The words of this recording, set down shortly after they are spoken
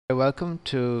Welcome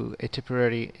to a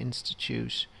Tipperary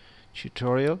Institute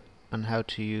tutorial on how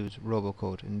to use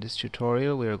robocode. In this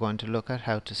tutorial we are going to look at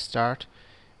how to start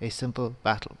a simple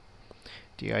battle.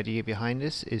 The idea behind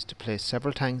this is to place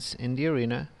several tanks in the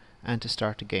arena and to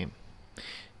start a game.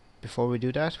 Before we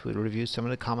do that, we'll review some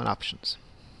of the common options.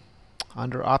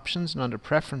 Under options and under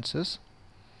preferences,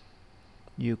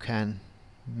 you can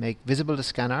make visible the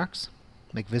scan arcs,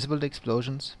 make visible the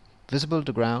explosions, visible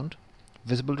the ground,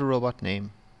 visible the robot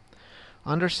name.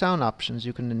 Under sound options,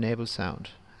 you can enable sound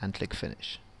and click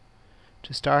finish.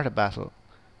 To start a battle,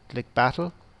 click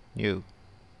battle, new.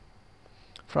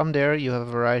 From there you have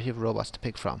a variety of robots to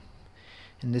pick from.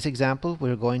 In this example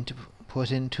we're going to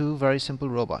put in two very simple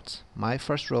robots. My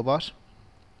first robot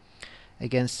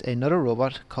against another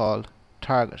robot called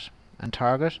target, and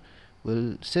target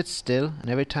will sit still, and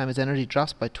every time its energy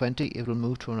drops by 20 it will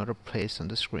move to another place on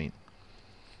the screen.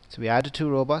 So we add the two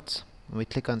robots and we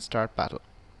click on start battle.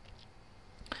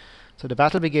 So the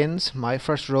battle begins. My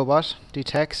first robot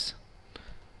detects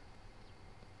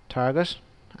target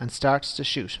and starts to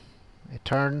shoot. It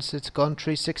turns its gun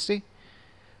 360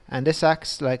 and this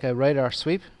acts like a radar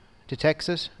sweep, detects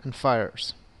it and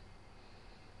fires.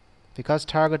 Because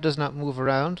target does not move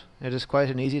around, it is quite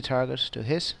an easy target to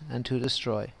hit and to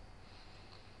destroy.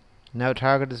 Now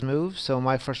target is moved, so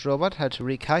my first robot had to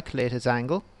recalculate its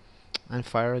angle and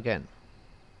fire again.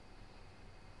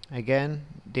 Again,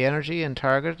 the energy in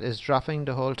target is dropping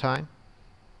the whole time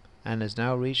and has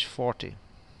now reached 40.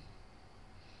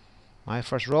 My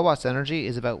first robot's energy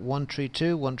is about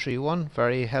 132, 131,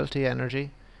 very healthy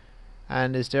energy,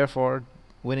 and is therefore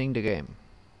winning the game.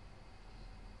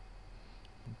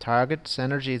 Target's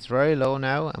energy is very low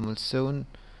now and will soon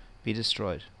be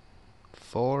destroyed.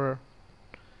 4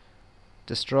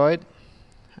 destroyed,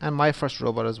 and my first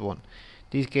robot has won.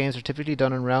 These games are typically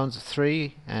done in rounds of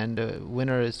 3, and the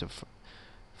winner is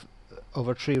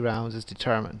over 3 rounds is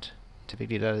determined.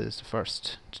 Typically that is the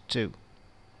first 2.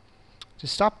 To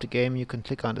stop the game you can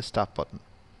click on the stop button.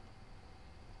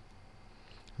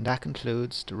 And that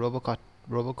concludes the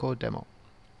robocode demo.